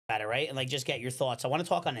about it, right? And like just get your thoughts. I want to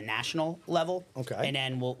talk on a national level, Okay. and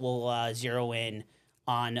then we'll zero in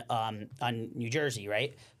on New Jersey,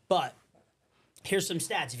 right? But here's some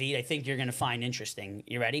stats, Veed. I think you're going to find interesting.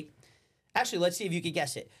 You ready? Actually, let's see if you could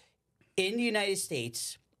guess it. In the United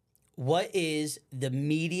States, what is the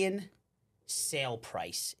median sale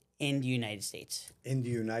price in the United States? In the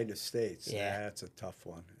United States, Yeah. that's a tough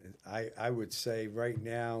one. I would say right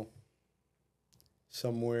now,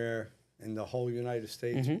 somewhere in the whole United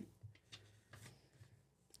States,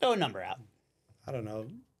 Throw a number out. I don't know,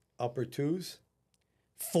 upper twos.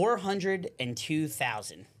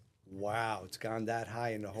 402,000. Wow, it's gone that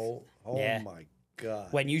high in the whole. Oh Yeah. my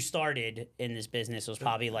God. When you started in this business, it was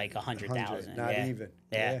probably like 100,000. Not yeah. even.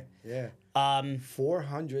 Yeah. Yeah.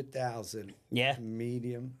 400,000. Yeah.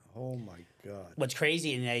 Medium. Oh my God. What's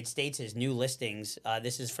crazy in the United States is new listings.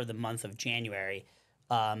 This is for the month of January.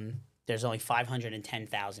 There's only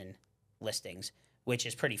 510,000 listings, which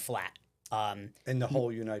is pretty flat. In the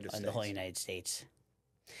whole United States. In the whole United States.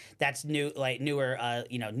 That's new, like newer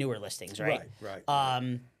listings, right?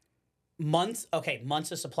 Right. Months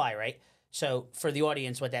of supply, right? So for the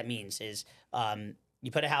audience, what that means is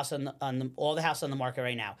you put a house all the houses on the market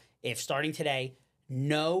right now. If starting today,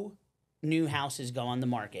 no new houses go on the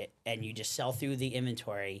market and you just sell through the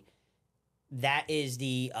inventory, that is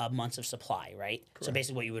the months of supply, right? Correct. So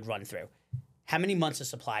basically what you would run through. How many months of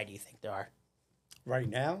supply do you think there are? Right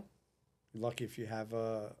now, you're lucky if you have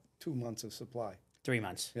 2 months of supply. 3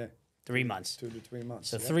 months. Yeah. 3 months. 2 to 3 months.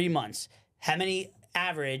 So yeah. 3 months. How many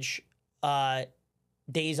average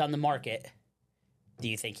days on the market do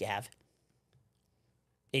you think you have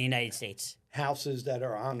in the United States? Houses that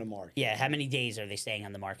are on the market. Yeah, how many days are they staying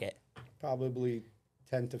on the market? Probably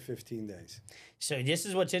 10 to 15 days. So this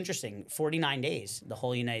is what's interesting. 49 days, the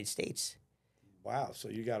whole United States. Wow. So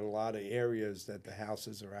you got a lot of areas that the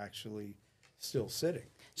houses are actually still sitting.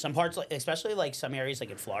 Some parts, especially like some areas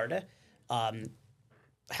like in Florida,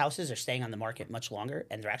 houses are staying on the market much longer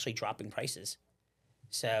and they're actually dropping prices.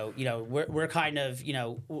 So, we're kind of,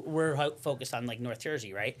 we're focused on like North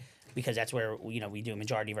Jersey, right? Because that's where, we do a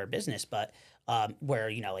majority of our business, but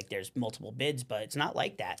where, like there's multiple bids, but it's not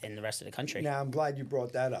like that in the rest of the country. Now, I'm glad you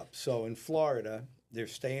brought that up. So in Florida, they're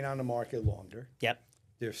staying on the market longer. Yep.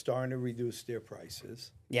 They're starting to reduce their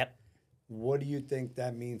prices. Yep. What do you think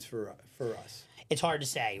that means for us? It's hard to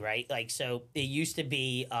say, right? Like, so it used to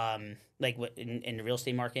be like in the real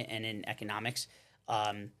estate market and in economics,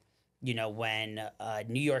 when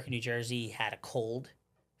New York and New Jersey had a cold,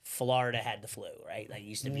 Florida had the flu, right? Like, it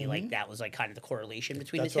used to be like that was like kind of the correlation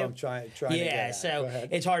between That's the two. what I'm trying to get at. So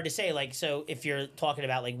it's hard to say. Like, so if you're talking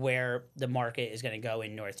about like where the market is going to go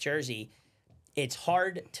in North Jersey, it's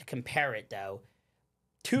hard to compare it though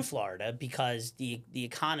to Florida because the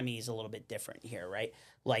economy is a little bit different here, right?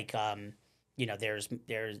 Like, there's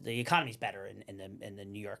the economy's better in the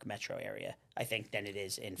New York metro area, I think, than it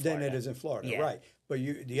is in Florida. Than it is in Florida, Yeah. right? But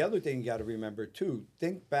the other thing you got to remember too.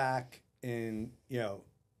 Think back in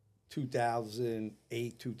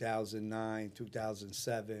 2008, 2009,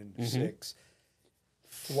 2007, 6.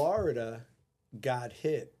 Florida got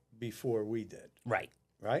hit before we did. Right.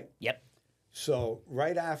 Right. Yep. So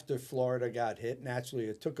right after Florida got hit, naturally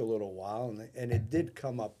it took a little while, and it did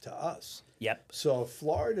come up to us. Yep. So if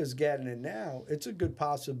Florida's getting it now, it's a good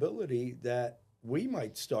possibility that we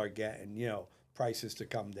might start getting, prices to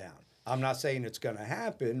come down. I'm not saying it's going to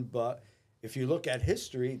happen, but if you look at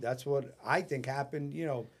history, that's what I think happened,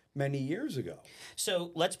 many years ago.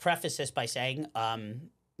 So let's preface this by saying,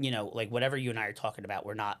 like whatever you and I are talking about,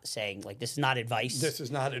 we're not saying like this is not advice. This is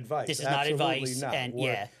not advice. This is Absolutely not advice. not. And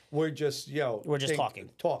we're just, we're just talking.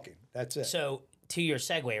 Talking. That's it. So to your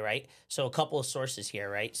segue, right? So a couple of sources here,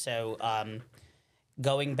 right? So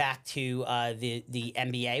going back to the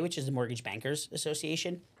MBA, which is the Mortgage Bankers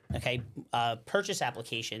Association, okay, purchase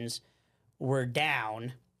applications were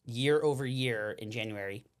down year over year in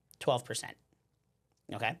January, 12%.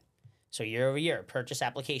 Okay. So year over year, purchase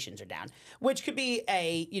applications are down, which could be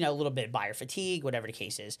a little bit of buyer fatigue, whatever the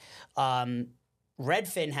case is.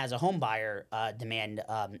 Redfin has a homebuyer demand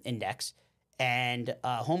index, and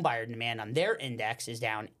homebuyer demand on their index is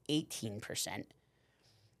down 18%.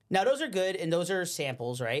 Now those are good, and those are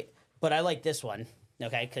samples, right? But I like this one,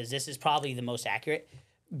 okay, because this is probably the most accurate.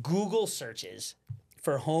 Google searches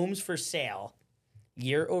for homes for sale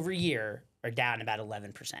year over year are down about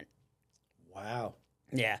 11%. Wow.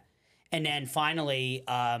 Yeah. And then finally,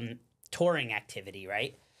 touring activity,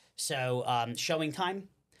 right? So Showing Time,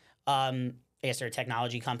 I guess they're a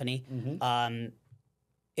technology company.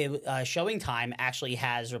 Showing Time actually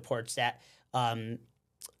has reports that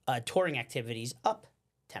touring activities up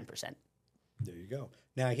 10%. There you go.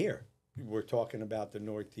 Now here, we're talking about the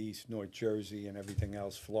Northeast, North Jersey, and everything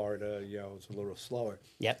else. Florida, it's a little slower.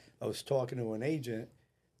 Yep. I was talking to an agent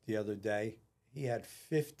the other day. He had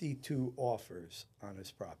 52 offers on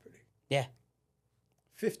his property. Yeah.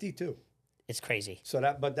 52. It's crazy. So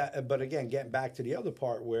but again, getting back to the other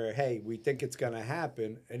part where, hey, we think it's going to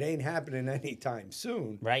happen. It ain't happening anytime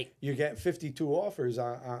soon. Right. You're getting 52 offers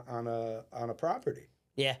on a property.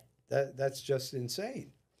 Yeah. That's just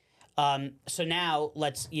insane. So now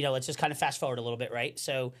let's just kind of fast forward a little bit, right?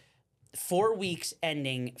 So 4 weeks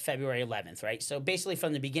ending February 11th, right? So basically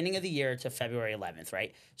from the beginning of the year to February 11th,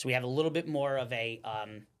 right? So we have a little bit more of a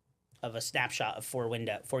snapshot of 4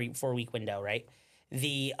 week window, right?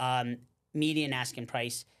 The median asking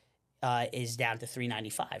price is down to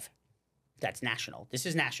 $395. That's national. This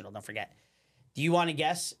is national. Don't forget. Do you want to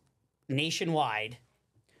guess nationwide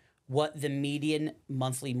what the median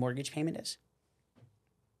monthly mortgage payment is?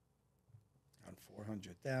 On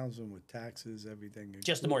 400,000 with taxes, everything.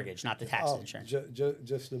 Just the mortgage, not the taxes, insurance.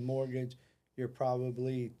 Just the mortgage. You're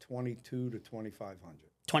probably 22 to 2,500.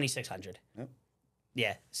 2,600. Yep.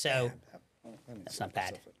 Yeah. So. Damn, That's not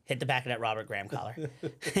bad. Hit the back of that Robert Graham collar.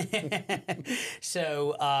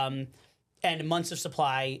 So, and months of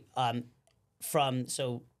supply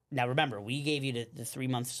so now remember, we gave you the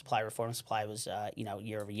 3-month supply, reform supply was,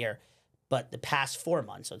 year over year. But the past 4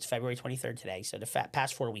 months, so it's February 23rd today, so the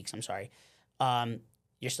past 4 weeks, I'm sorry,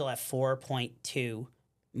 you're still at 4.2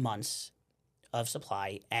 months of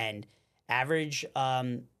supply. And average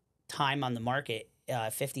time on the market,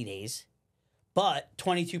 50 days. But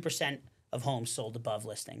 22% of homes sold above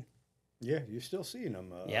listing. Yeah, you're still seeing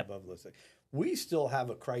them Yep. above listing. We still have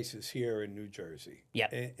a crisis here in New Jersey.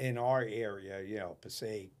 Yep. In our area,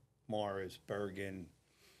 Passaic, Morris, Bergen,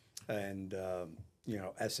 and,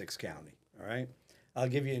 Essex County, all right? I'll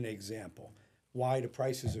give you an example. Why the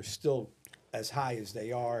prices are still as high as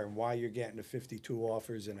they are and why you're getting the 52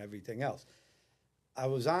 offers and everything else. I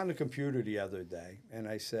was on the computer the other day, and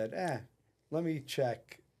I said, let me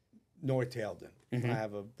check North Haledon. Mm-hmm. I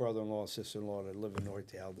have a brother-in-law, sister-in-law that live in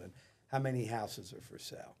North Haledon. How many houses are for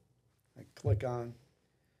sale? I click on.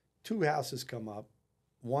 2 houses come up.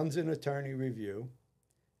 One's an attorney review,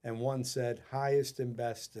 and one said highest and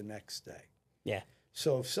best the next day. Yeah.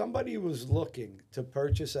 So if somebody was looking to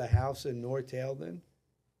purchase a house in North Haledon,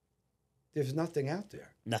 there's nothing out there.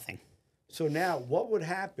 Nothing. So now what would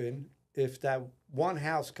happen if that one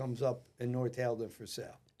house comes up in North Haledon for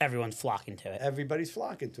sale? Everyone's flocking to it. Everybody's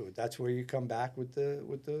flocking to it. That's where you come back with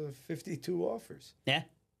the 52 offers. Yeah.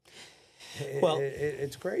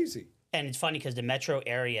 It's crazy. And it's funny because the metro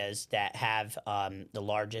areas that have the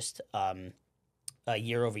largest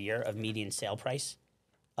year over year of median sale price,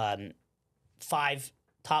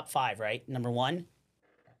 top 5, right? Number 1,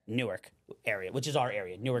 Newark area, which is our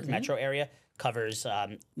area. Newark metro area covers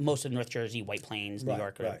most of North Jersey, White Plains, New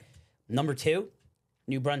York. Right. Number 2,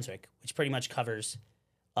 New Brunswick, which pretty much covers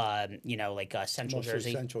Central Mostly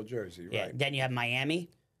Jersey. Central Jersey, right. Yeah. Then you have Miami,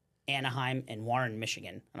 Anaheim, and Warren,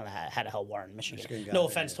 Michigan. I don't know how the hell Warren, Michigan. got No there,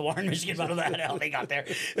 offense to Warren, Michigan, but I don't know how the hell they got there.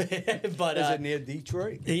 But Is it near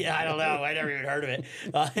Detroit? yeah, I don't know. I never even heard of it.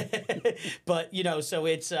 But so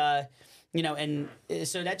it's and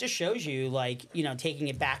so that just shows you taking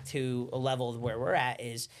it back to a level of where we're at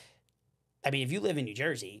is, I mean, if you live in New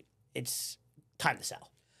Jersey, it's time to sell.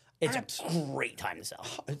 It's a great time to sell.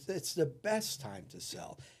 It's the best time to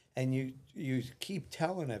sell. And you keep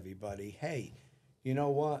telling everybody, hey, you know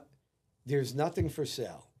what? There's nothing for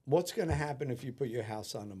sale. What's going to happen if you put your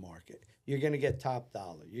house on the market? You're going to get top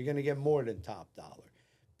dollar. You're going to get more than top dollar.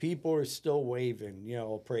 People are still waiving,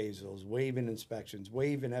 appraisals, waiving inspections,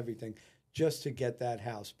 waiving everything just to get that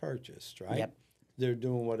house purchased, right? Yep. They're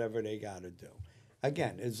doing whatever they got to do.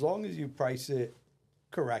 Again, as long as you price it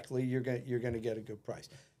correctly, you're going to get a good price.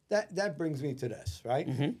 That brings me to this, right?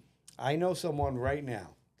 Mm-hmm. I know someone right now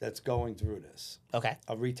that's going through this. Okay.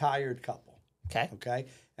 A retired couple. Okay. Okay.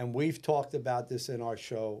 And we've talked about this in our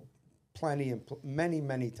show many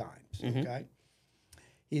times. Mm-hmm. Okay.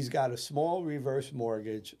 He's got a small reverse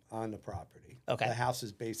mortgage on the property. Okay. The house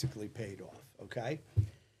is basically paid off. Okay.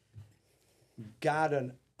 Got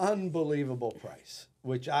an unbelievable price,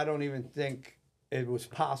 which I don't even think it was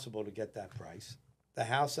possible to get that price. The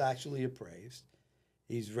house actually appraised.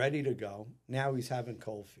 He's ready to go. Now he's having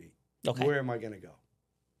cold feet. Okay. Where am I going to go?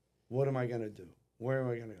 What am I going to do? Where am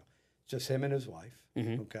I going to go? It's just him and his wife.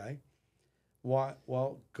 Mm-hmm. Okay.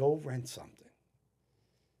 Well, go rent something.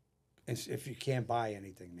 And if you can't buy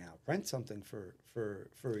anything now, rent something for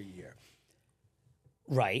a year.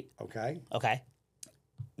 Right. Okay. Okay.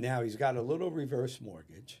 Now he's got a little reverse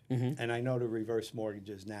mortgage, Mm-hmm. and I know the reverse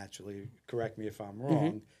mortgages naturally. Correct me if I'm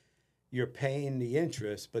wrong. you're paying the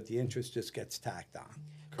interest, but the interest just gets tacked on.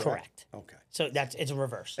 Correct. Okay. So it's a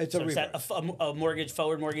reverse. It's a so reverse. Instead a mortgage,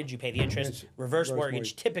 forward mortgage, you pay the interest. Reverse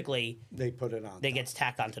mortgage, typically they put it on. They gets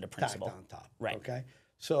tacked onto the principal. Tacked on top. Right. Okay.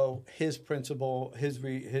 So his principal,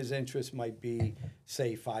 his interest might be,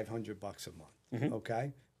 say, $500 a month.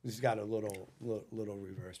 Okay. He's got a little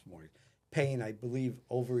reverse mortgage, paying, I believe,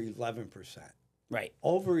 over 11%. Right.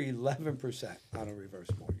 Over 11% on a reverse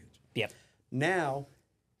mortgage. Yep. Now,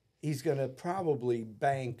 he's going to probably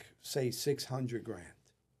bank, say, $600,000,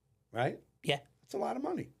 right? Yeah. That's a lot of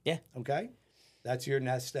money. Yeah. Okay? That's your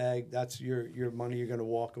nest egg. That's your money you're going to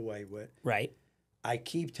walk away with. Right. I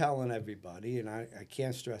keep telling everybody, and I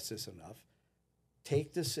can't stress this enough,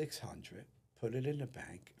 take the $600,000, put it in the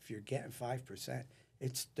bank. If you're getting 5%,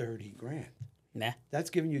 it's $30,000. Nah.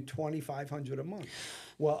 That's giving you $2,500 a month.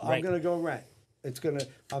 Well, Right. I'm going to go rent.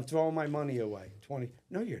 I'm throwing my money away. 20.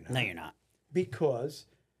 No, you're not. No, you're not. Because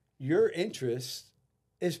your interest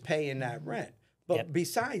is paying that rent. But Yep.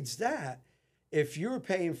 besides that, if you're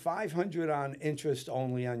paying $500 on interest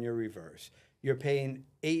only on your reverse, you're paying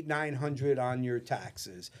 $800-900 on your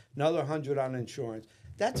taxes, another $100 on insurance.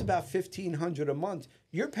 That's about $1,500 a month.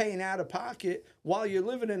 You're paying out of pocket while you're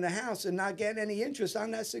living in the house and not getting any interest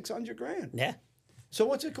on that $600,000. Yeah. So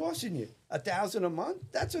what's it costing you? $1,000 a month?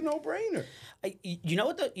 That's a no-brainer. You know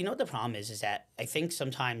what the problem is that I think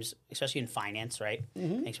sometimes, especially in finance, right,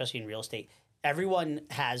 and especially in real estate, everyone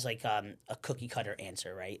has like a cookie cutter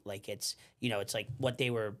answer, right? Like it's like what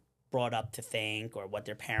they were brought up to think or what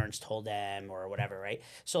their parents told them or whatever, right?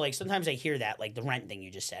 So like sometimes I hear that, like the rent thing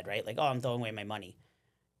you just said, right? Like, oh, I'm throwing away my money.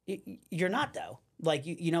 You're not, though. Like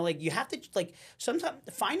like you have to, like, sometimes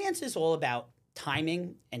finance is all about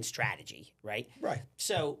timing and strategy, right? Right.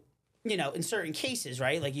 So, in certain cases,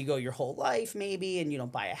 right? Like you go your whole life maybe and you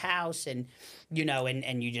don't buy a house and,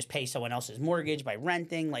 and you just pay someone else's mortgage by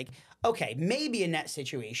renting. Like, okay, maybe in that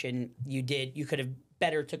situation you could have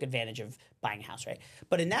better took advantage of buying a house, right?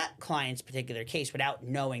 But in that client's particular case, without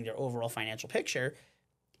knowing their overall financial picture,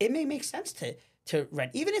 it may make sense to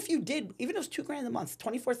rent. Even if it was $2,000 a month,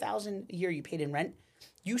 $24,000 a year you paid in rent,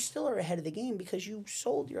 you still are ahead of the game because you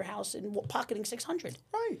sold your house and pocketing $600.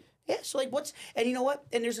 Right. Yeah. So like, and you know what?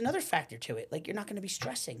 And there's another factor to it. Like, you're not going to be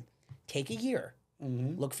stressing. Take a year.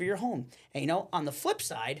 Look for your home. And on the flip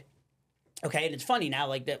side, okay, and it's funny now,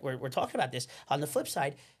 like that we're talking about this. On the flip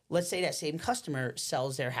side, let's say that same customer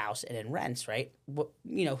sells their house and then rents, right?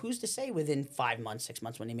 Who's to say within 5 months, 6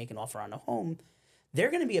 months, when they make an offer on a home, they're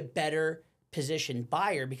going to be a better positioned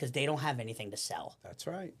buyer because they don't have anything to sell. That's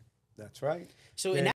right. That's right. So Yeah. in that